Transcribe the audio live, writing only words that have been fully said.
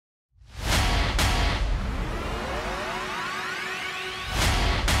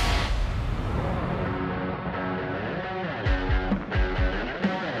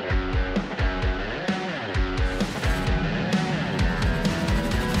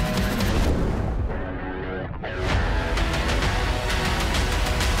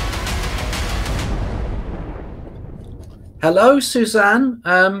Hello, Suzanne.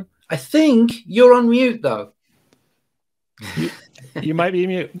 I think you're on mute, though. You might be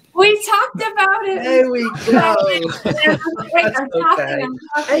mute. We talked about it. There we go. That's okay.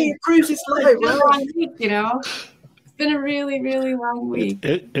 Hey, it proves it's live, right? You know, it's been a really, really long week.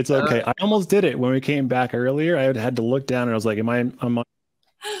 It's okay. I almost did it when we came back earlier. I had to look down and I was like, "Am I on?"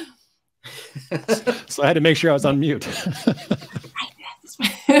 So I had to make sure I was on mute.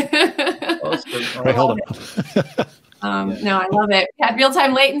 Awesome. Right, hold on. No, I love it. We had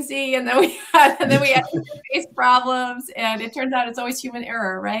real-time latency, and then we had interface problems, and it turns out it's always human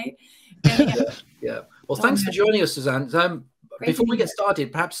error, right? Yeah. Well, thanks for joining us, Suzanne. Before we get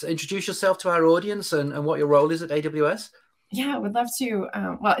started, perhaps introduce yourself to our audience and what your role is at AWS. Yeah, I would love to.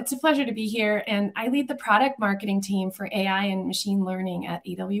 Well, it's a pleasure to be here, and I lead the product marketing team for AI and machine learning at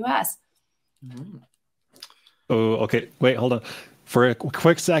AWS. Oh, okay. Wait, hold on. For a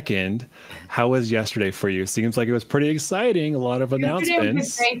quick second, how was yesterday for you? Seems like it was pretty exciting. A lot of announcements. It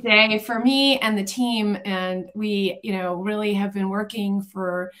was a great day for me and the team, and we, really have been working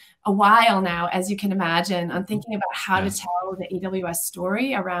for a while now, as you can imagine, on thinking about how to tell the AWS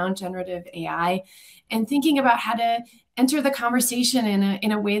story around generative AI, and thinking about how to enter the conversation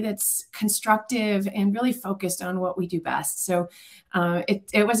in a way that's constructive and really focused on what we do best. So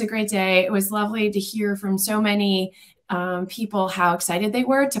it was a great day. It was lovely to hear from so many people how excited they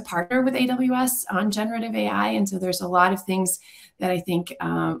were to partner with AWS on generative AI, and so there's a lot of things that I think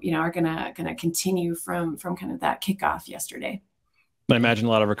are gonna continue from kind of that kickoff yesterday. I imagine a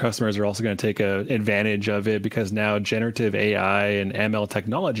lot of our customers are also going to take advantage of it because now generative AI and ML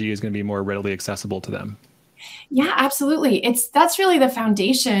technology is going to be more readily accessible to them. Yeah, absolutely. That's really the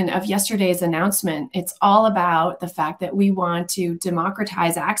foundation of yesterday's announcement. It's all about the fact that we want to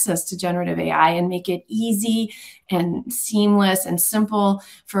democratize access to generative AI and make it easy and seamless and simple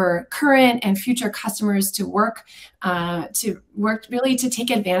for current and future customers to work really to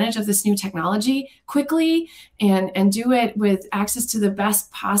take advantage of this new technology quickly and do it with access to the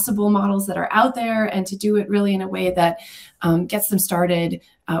best possible models that are out there, and to do it really in a way that gets them started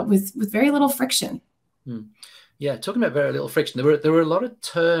with very little friction. Yeah, talking about very little friction, there were a lot of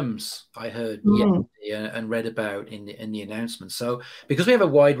terms I heard yesterday and read about in the announcement. So because we have a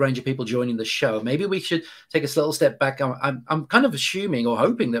wide range of people joining the show, maybe we should take a little step back. I'm kind of assuming or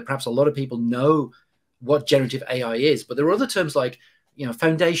hoping that perhaps a lot of people know what generative AI is, but there are other terms like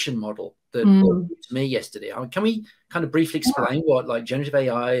foundation model that were to me yesterday. Can we kind of briefly explain what like generative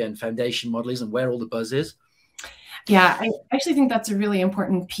AI and foundation model is and where all the buzz is? Yeah, I actually think that's a really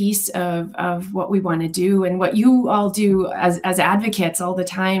important piece of what we want to do, and what you all do as advocates all the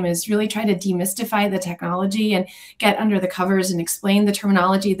time is really try to demystify the technology and get under the covers and explain the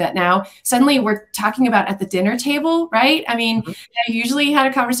terminology that now suddenly we're talking about at the dinner table, right? I mean, I usually had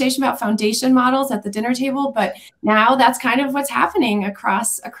a conversation about foundation models at the dinner table, but now that's kind of what's happening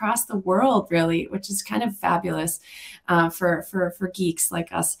across the world, really, which is kind of fabulous for geeks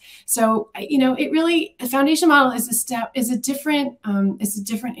like us. So it really, a foundation model is a different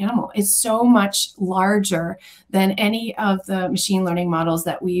animal. It's so much larger than any of the machine learning models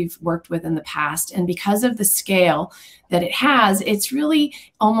that we've worked with in the past, and because of the scale that it has, it's really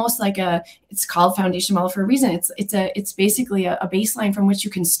almost like it's called foundation model for a reason. It's basically a baseline from which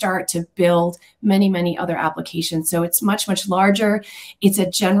you can start to build many other applications. So it's much larger. It's a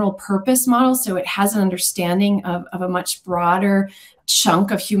general purpose model, so it has an understanding of a much broader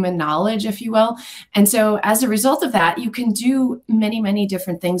chunk of human knowledge, if you will. And so as a result of that, you can do many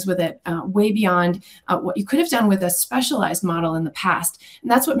different things with it, way beyond what you could have done with a specialized model in the past.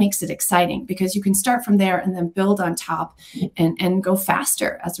 And that's what makes it exciting, because you can start from there and then build on top and go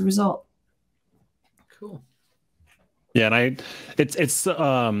faster as a result. Cool. Yeah, and it's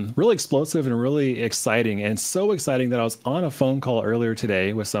really explosive and really exciting, and so exciting that I was on a phone call earlier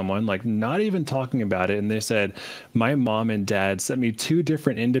today with someone, like not even talking about it, and they said, my mom and dad sent me 2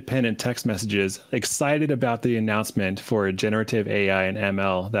 different independent text messages excited about the announcement for generative AI and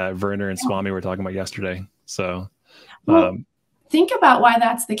ML that Werner and Swami were talking about yesterday. So think about why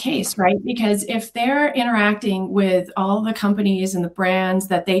that's the case, right? Because if they're interacting with all the companies and the brands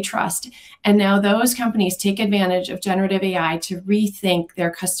that they trust, and now those companies take advantage of generative AI to rethink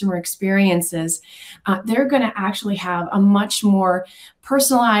their customer experiences, they're going to actually have a much more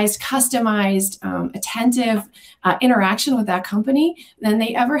personalized, customized, attentive interaction with that company than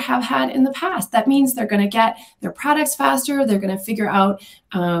they ever have had in the past. That means they're going to get their products faster. They're going to figure out,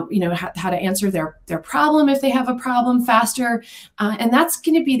 how to answer their problem if they have a problem faster. And that's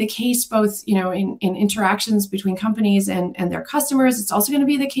going to be the case both, in interactions between companies and their customers. It's also going to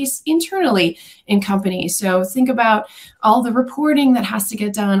be the case internally in companies. So think about all the reporting that has to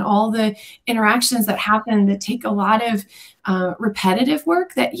get done, all the interactions that happen that take a lot of repetitive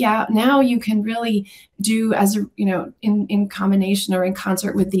work that now you can really do as in combination or in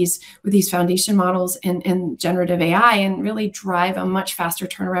concert with these foundation models and generative AI, and really drive a much faster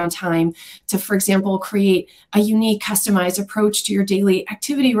turnaround time to, for example, create a unique customized approach to your daily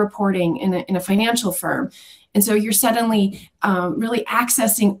activity reporting in a financial firm. And so you're suddenly really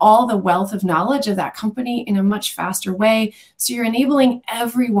accessing all the wealth of knowledge of that company in a much faster way. So you're enabling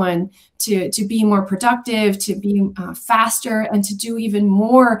everyone to be more productive, to be faster, and to do even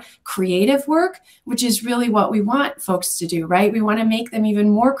more creative work, which is really what we want folks to do, right? We want to make them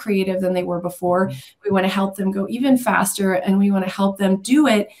even more creative than they were before. We want to help them go even faster, and we want to help them do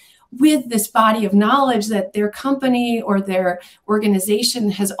it with this body of knowledge that their company or their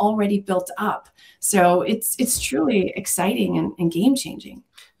organization has already built up. So it's truly exciting and game changing.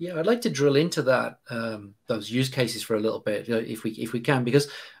 Yeah, I'd like to drill into that, those use cases for a little bit, if we can, because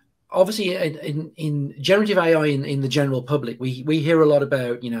obviously in generative AI in the general public, we hear a lot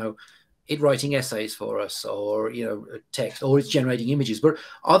about, it writing essays for us, or text, or it's generating images. But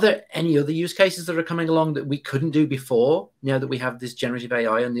are there any other use cases that are coming along that we couldn't do before, now that we have this generative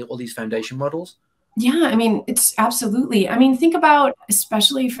AI and all these foundation models? Yeah, I mean, it's absolutely. I mean, think about,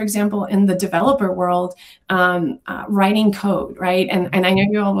 especially, for example, in the developer world, writing code, right? And I know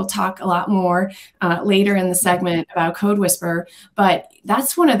you all will talk a lot more later in the segment about Code Whisper, but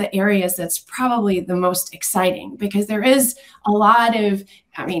that's one of the areas that's probably the most exciting, because there is a lot of,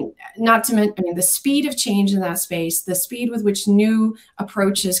 not to mention, the speed of change in that space, the speed with which new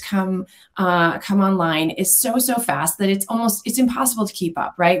approaches come online is so fast that it's impossible to keep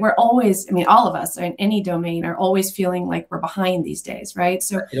up, right? We're always, all of us in any domain are always feeling like we're behind these days, right?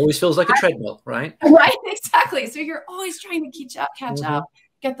 So it always feels like a treadmill, right? Right, exactly. So you're always trying to catch up,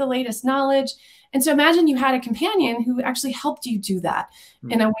 get the latest knowledge. And so imagine you had a companion who actually helped you do that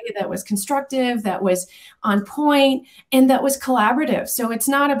in a way that was constructive, that was on point, and that was collaborative. So it's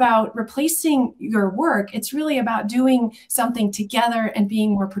not about replacing your work. It's really about doing something together and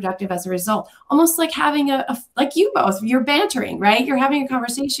being more productive as a result. Almost like having like you both, you're bantering, right? You're having a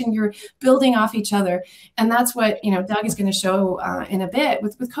conversation, you're building off each other. And that's what, Doug is going to show in a bit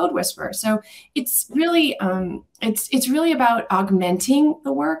with Code Whisper. So it's really, it's really about augmenting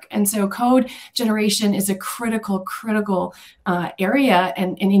the work. And so code generation is a critical area.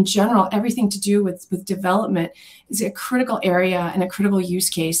 And in general, everything to do with development is a critical area and a critical use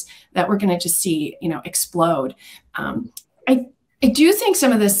case that we're going to just see, explode. I do think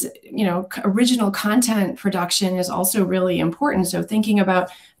some of this, original content production is also really important. So thinking about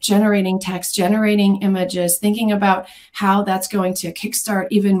generating text, generating images, thinking about how that's going to kickstart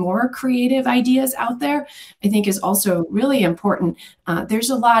even more creative ideas out there, I think is also really important. There's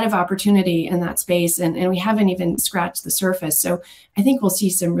a lot of opportunity in that space, and we haven't even scratched the surface. So I think we'll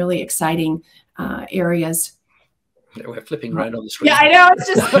see some really exciting areas. We're flipping around on the screen. Yeah, I know. It's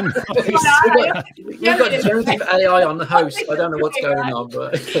just we've got generative AI on the host. I don't know what's going on,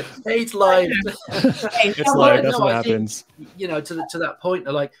 but it's live. It's live. That's what happens. To that point,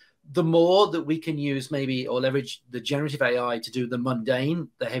 like, the more that we can use maybe or leverage the generative AI to do the mundane,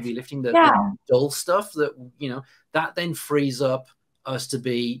 the heavy lifting, the dull stuff, that then frees up us to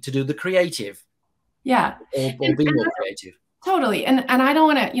do the creative. Yeah, or be more creative. Totally. And I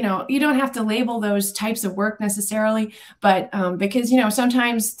don't want to, you don't have to label those types of work necessarily, but because,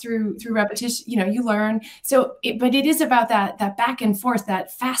 sometimes through repetition, you learn. So, but it is about that back and forth,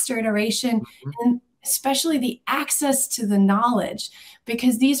 that faster iteration, and especially the access to the knowledge,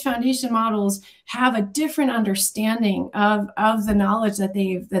 because these foundation models have a different understanding of the knowledge that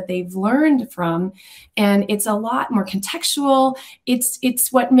they've learned from, and it's a lot more contextual.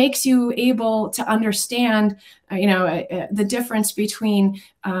 It's what makes you able to understand the difference between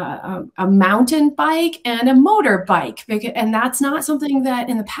a mountain bike and a motorbike, and that's not something that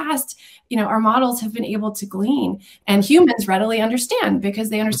in the past our models have been able to glean, and humans readily understand, because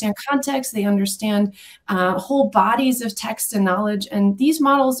they understand context, they understand whole bodies of text and knowledge, and these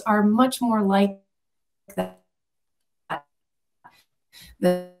models are much more like that.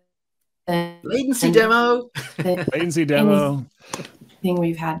 Latency demo thing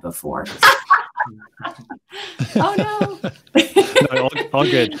we've had before. Oh no. All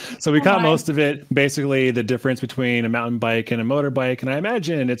good. So we caught most of it, basically the difference between a mountain bike and a motorbike. And I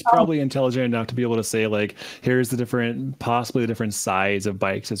imagine it's probably intelligent enough to be able to say, like, here's the different, possibly the different size of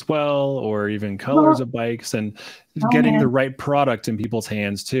bikes as well, or even colors of bikes, and getting the right product in people's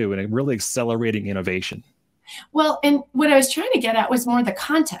hands too, and really accelerating innovation. Well, and what I was trying to get at was more the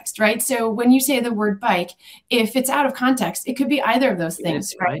context, right? So when you say the word bike, if it's out of context, it could be either of those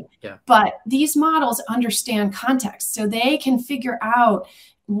things, right? Yeah. But these models understand context, so they can figure out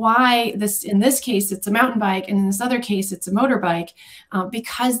why this, in this case, it's a mountain bike, and in this other case, it's a motorbike,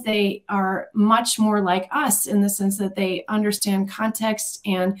 because they are much more like us in the sense that they understand context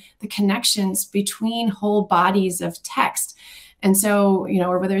and the connections between whole bodies of text. And so, you know,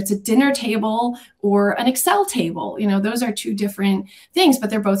 or whether it's a dinner table or an Excel table, you know, those are two different things,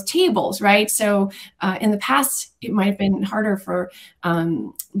 but they're both tables, right? So in the past, it might have been harder for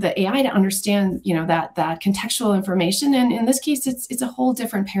the AI to understand, you know, that contextual information. And in this case, it's a whole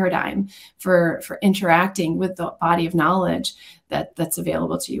different paradigm for interacting with the body of knowledge that's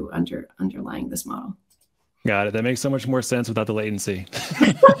available to you underlying this model. Got it. That makes so much more sense without the latency.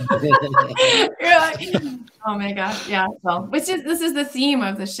 Oh my gosh. Yeah. Well, this is the theme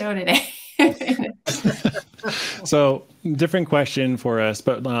of the show today. So different question for us,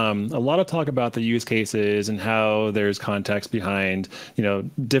 but a lot of talk about the use cases and how there's context behind, you know,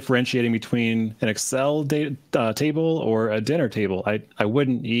 differentiating between an Excel table or a dinner table. I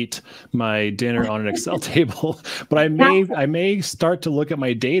wouldn't eat my dinner on an Excel table, but I may start to look at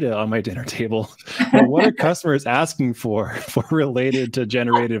my data on my dinner table. But what are customers asking for related to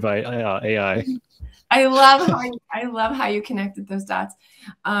generative AI? I love how you connected those dots.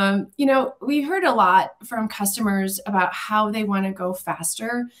 You know, we heard a lot from customers about how they want to go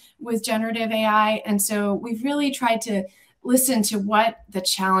faster with generative AI. And so we've really tried to listen to what the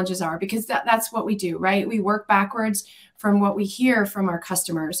challenges are, because that's what we do, right? We work backwards from what we hear from our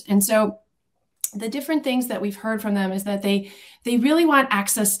customers. And so the different things that we've heard from them is that they really want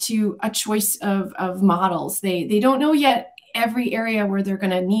access to a choice of models. They don't know yet every area where they're going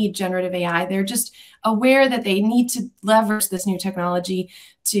to need generative AI. They're just aware that they need to leverage this new technology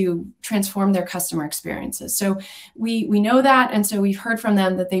to transform their customer experiences. So we know that. And so we've heard from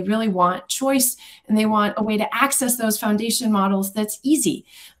them that they really want choice, and they want a way to access those foundation models that's easy.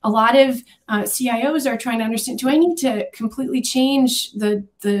 A lot of CIOs are trying to understand, do I need to completely change the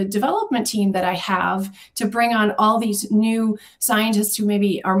development team that I have to bring on all these new scientists who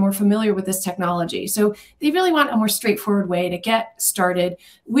maybe are more familiar with this technology? So they really want a more straightforward way to get started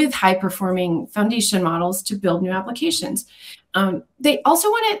with high-performing foundation models to build new applications. They also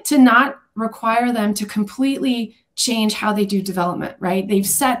want it to not require them to completely change how they do development, right? They've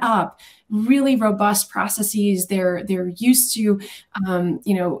set up really robust processes. They're used to, you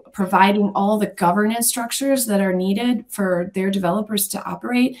know, providing all the governance structures that are needed for their developers to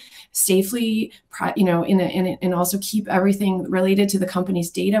operate safely, you know, and also keep everything related to the company's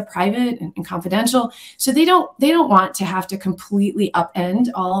data private and confidential. So they don't want to have to completely upend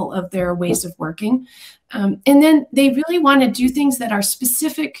all of their ways of working. And then they really want to do things that are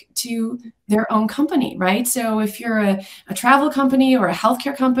specific to their own company, right? So if you're a travel company or a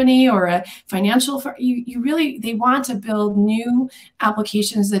healthcare company or a financial, they want to build new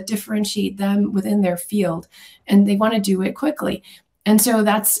applications that differentiate them within their field, and they want to do it quickly. And so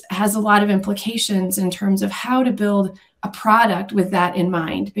has a lot of implications in terms of how to build a product with that in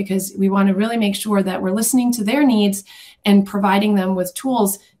mind, because we want to really make sure that we're listening to their needs and providing them with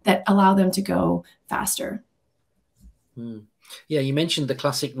tools that allow them to go faster. Yeah, you mentioned the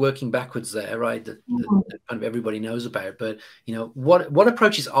classic working backwards there, right? That kind of everybody knows about. But you know, what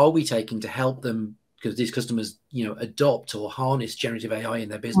approaches are we taking to help them, because these customers, you know, adopt or harness generative AI in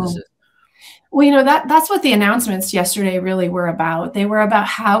their businesses? Well, you know, that's what the announcements yesterday really were about. They were about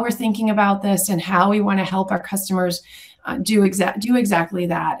how we're thinking about this and how we want to help our customers do exactly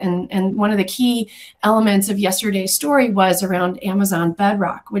that. And one of the key elements of yesterday's story was around Amazon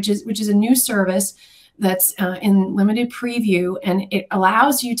Bedrock, which is a new service that's in limited preview, and it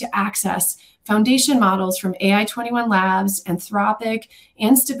allows you to access foundation models from AI21 Labs, Anthropic,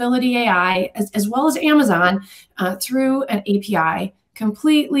 and Stability AI, as well as Amazon, through an API,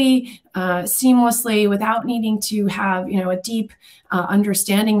 completely seamlessly, without needing to have, you know, a deep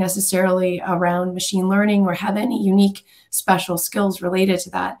understanding necessarily around machine learning or have any unique special skills related to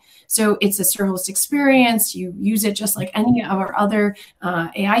that. So it's a serverless experience. You use it just like any of our other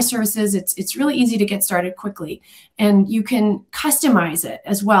AI services. It's really easy to get started quickly, and you can customize it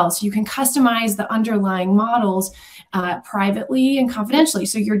as well. So you can customize the underlying models privately and confidentially.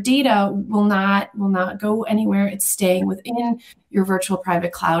 So your data will not go anywhere. It's staying within your virtual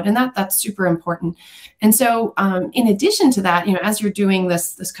private cloud, and that's that's super important. And so in addition to that, as you're doing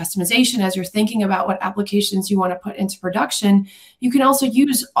this customization, as you're thinking about what applications you want to put into production, you can also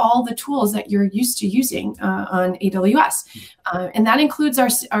use all the tools that you're used to using on AWS. And that includes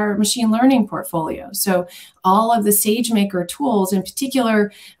our machine learning portfolio. So all of the SageMaker tools, in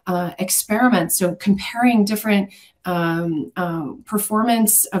particular, experiments, so comparing different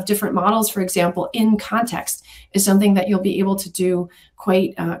performance of different models, for example, in context, is something that you'll be able to do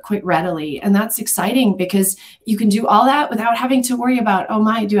quite readily. And that's exciting because you can do all that without having to worry about, oh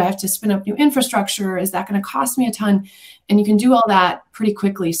my, do I have to spin up new infrastructure? Is that going to cost me a ton? And you can do all that pretty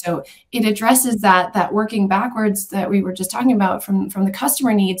quickly. So it addresses that working backwards that we were just talking about from the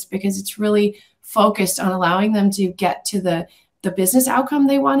customer needs, because it's really focused on allowing them to get to the business outcome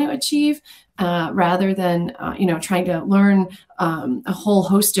they want to achieve, rather than trying to learn a whole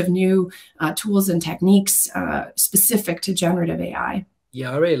host of new tools and techniques specific to generative AI.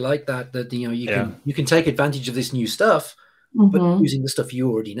 Yeah, I really like that. That you can take advantage of this new stuff, but using the stuff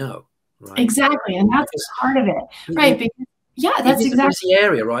you already know. Right? Exactly, and that's part of it, right? Because, yeah, that's exactly the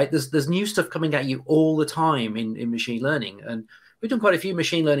area, right? There's new stuff coming at you all the time in machine learning, and we've done quite a few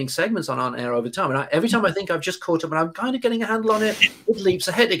machine learning segments on air over time. And every time I think I've just caught up and I'm kind of getting a handle on it, it leaps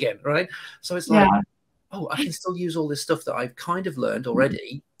ahead again, right? So it's like, oh, I can still use all this stuff that I've kind of learned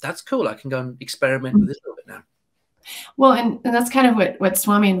already. That's cool. I can go and experiment with this a little bit now. Well, and that's kind of what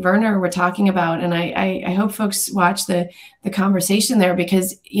Swami and Werner were talking about, and I hope folks watch the conversation there,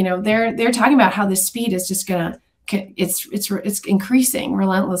 because they're talking about how the speed is just it's increasing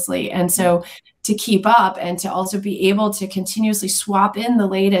relentlessly, and so to keep up and to also be able to continuously swap in the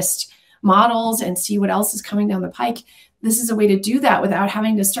latest models and see what else is coming down the pike, this is a way to do that without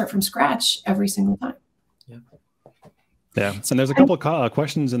having to start from scratch every single time. Yeah, so there's a couple of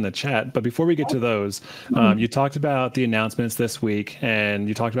questions in the chat, but before we get to those, you talked about the announcements this week and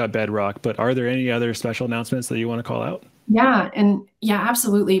you talked about Bedrock, but are there any other special announcements that you want to call out? Yeah,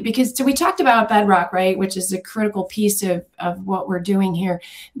 absolutely. Because we talked about Bedrock, right, which is a critical piece of what we're doing here.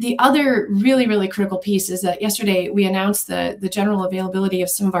 The other really, really critical piece is that yesterday we announced the general availability of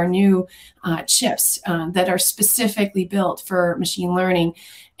some of our new chips that are specifically built for machine learning.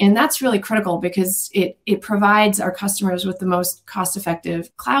 And that's really critical because it provides our customers with the most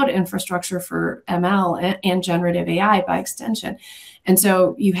cost-effective cloud infrastructure for ML and generative AI by extension. And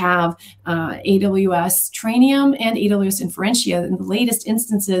so you have AWS Trainium and AWS Inferentia in the latest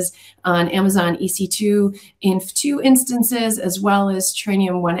instances on Amazon EC2 Inf2 instances, as well as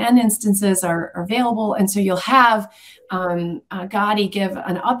Trainium 1N instances are available. And so you'll have Gadi give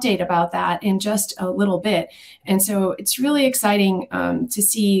an update about that in just a little bit. And so it's really exciting to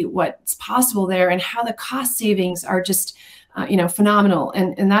see what's possible there and how the cost savings are just phenomenal.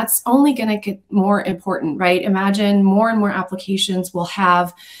 And that's only going to get more important, right? Imagine more and more applications will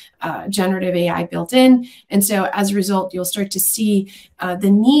have generative AI built in. And so as a result, you'll start to see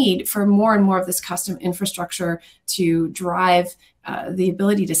the need for more and more of this custom infrastructure to drive the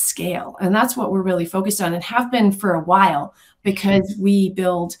ability to scale. And that's what we're really focused on and have been for a while, because we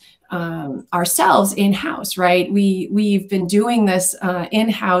build ourselves in-house, right? We've been doing this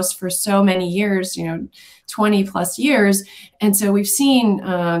in-house for so many years, 20 plus years. And so we've seen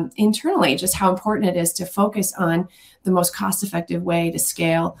internally just how important it is to focus on the most cost-effective way to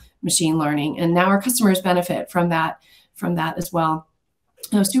scale machine learning. And now our customers benefit from that as well.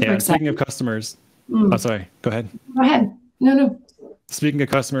 Super excited. Speaking of customers, oh, sorry, go ahead. Go ahead. No. Speaking of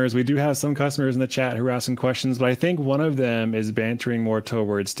customers, we do have some customers in the chat who are asking questions, but I think one of them is bantering more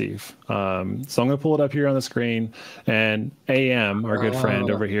towards Steve. So I'm going to pull it up here on the screen. And AM, our good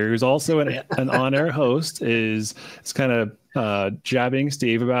friend over here, who's also an on-air host, is kind of jabbing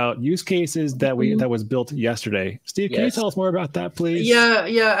Steve about use cases that was built yesterday. Steve, can you tell us more about that, please? Yeah.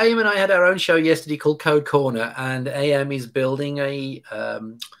 AM and I had our own show yesterday called Code Corner, and AM is building a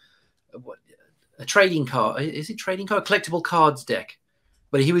trading card. Is it trading card? Collectible cards deck.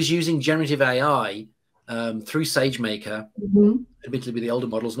 But he was using generative AI through SageMaker, admittedly with the older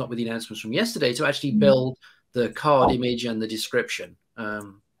models, not with the announcements from yesterday, to actually build the card image and the description.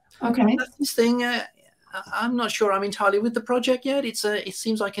 Okay. That's this thing. I'm not sure I'm entirely with the project yet. It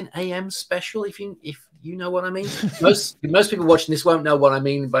seems like an AM special, if you know what I mean. Most people watching this won't know what I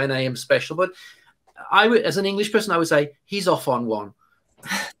mean by an AM special, but as an English person, I would say he's off on one.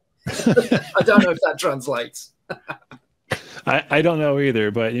 I don't know if that translates. I don't know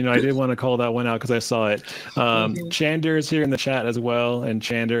either, but I did want to call that one out because I saw it. Chander is here in the chat as well, and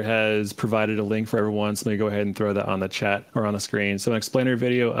Chander has provided a link for everyone. So let me go ahead and throw that on the chat or on the screen. So an explainer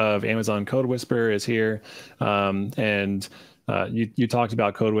video of Amazon Code Whisper is here, and you talked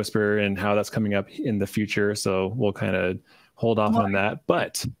about Code Whisper and how that's coming up in the future. So we'll kind of hold off on that,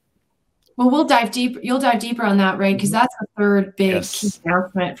 but Well, we'll dive deep. You'll dive deeper on that, right? Because that's the third big key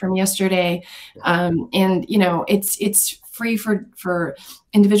announcement from yesterday. And you know, it's free for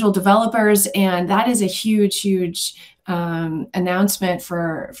individual developers, and that is a huge announcement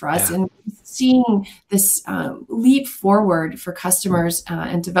for us. And seeing this leap forward for customers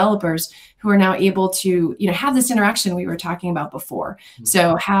and developers who are now able to, you know, have this interaction we were talking about before.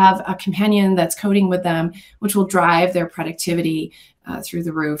 So have a companion that's coding with them, which will drive their productivity through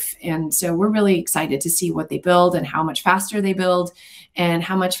the roof. And so we're really excited to see what they build and how much faster they build and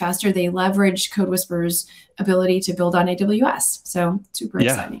how much faster they leverage CodeWhisperer's ability to build on AWS. So super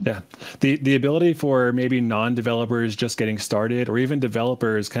exciting. Yeah. The ability for maybe non-developers just getting started, or even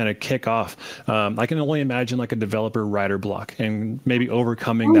developers kind of kick off. I can only imagine like a developer writer block, and maybe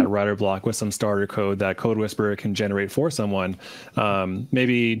overcoming that writer block with some starter code that CodeWhisperer can generate for someone.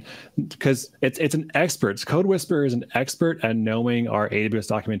 Maybe because it's an expert. CodeWhisperer is an expert at knowing our AWS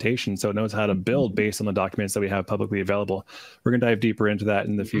documentation, so it knows how to build based on the documents that we have publicly available. We're going to dive deeper into that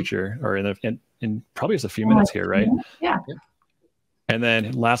in the future, or in probably just a few minutes here, right? Yeah. And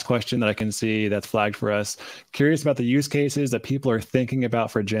then last question that I can see that's flagged for us. Curious about the use cases that people are thinking about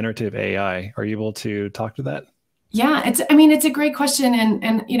for generative AI. Are you able to talk to that? Yeah, it's a great question,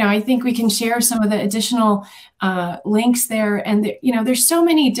 and you know, I think we can share some of the additional links there. And you know, there's so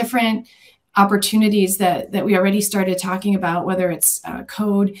many different opportunities that we already started talking about, whether it's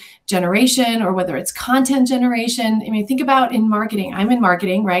code generation or whether it's content generation. I mean, think about in marketing. I'm in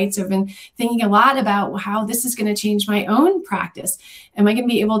marketing, right? So I've been thinking a lot about how this is going to change my own practice. Am I going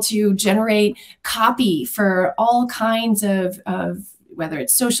to be able to generate copy for all kinds of whether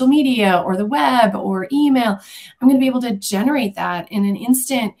it's social media or the web or email? I'm going to be able to generate that in an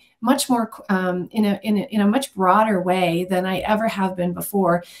instant, much more in a much broader way than I ever have been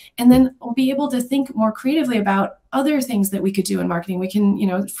before. And then we'll be able to think more creatively about other things that we could do in marketing. We can, you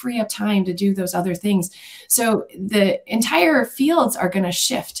know, free up time to do those other things. So the entire fields are going to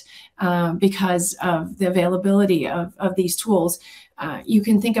shift because of the availability of these tools. You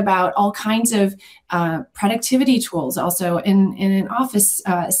can think about all kinds of productivity tools also in an office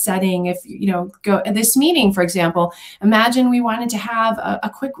setting. If you know, go this meeting, for example, imagine we wanted to have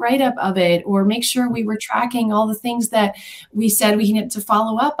a quick write-up of it, or make sure we were tracking all the things that we said we needed to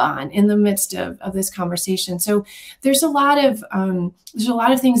follow up on in the midst of this conversation. So there's a lot of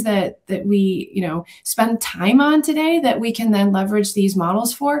things that we, you know, spend time on today that we can then leverage these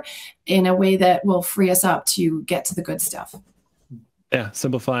models for in a way that will free us up to get to the good stuff. Yeah,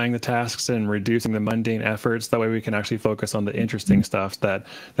 simplifying the tasks and reducing the mundane efforts. That way we can actually focus on the interesting stuff that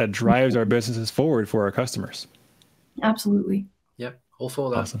drives our businesses forward for our customers. Absolutely. Yep, all for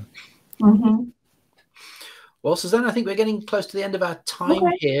that. Awesome. Well, Suzanne, I think we're getting close to the end of our time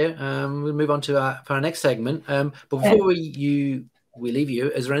here. We'll move on to our next segment. But before we leave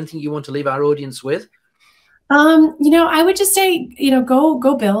you, is there anything you want to leave our audience with? You know, I would just say, you know,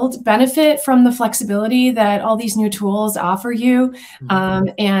 go build, benefit from the flexibility that all these new tools offer you,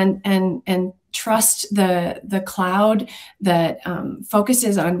 and trust the cloud that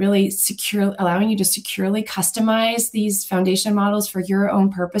focuses on really allowing you to securely customize these foundation models for your own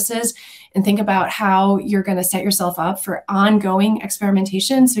purposes, and think about how you're going to set yourself up for ongoing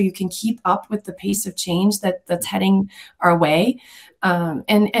experimentation so you can keep up with the pace of change that's heading our way.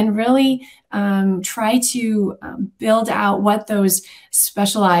 And really try to build out what those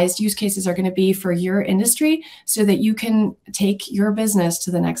specialized use cases are going to be for your industry so that you can take your business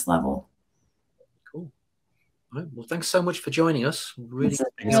to the next level. Cool. All right. Well, thanks so much for joining us. Really,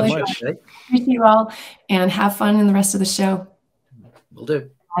 thank you so much. Thank you all, and have fun in the rest of the show. Will do.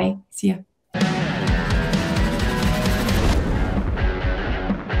 Bye. See ya.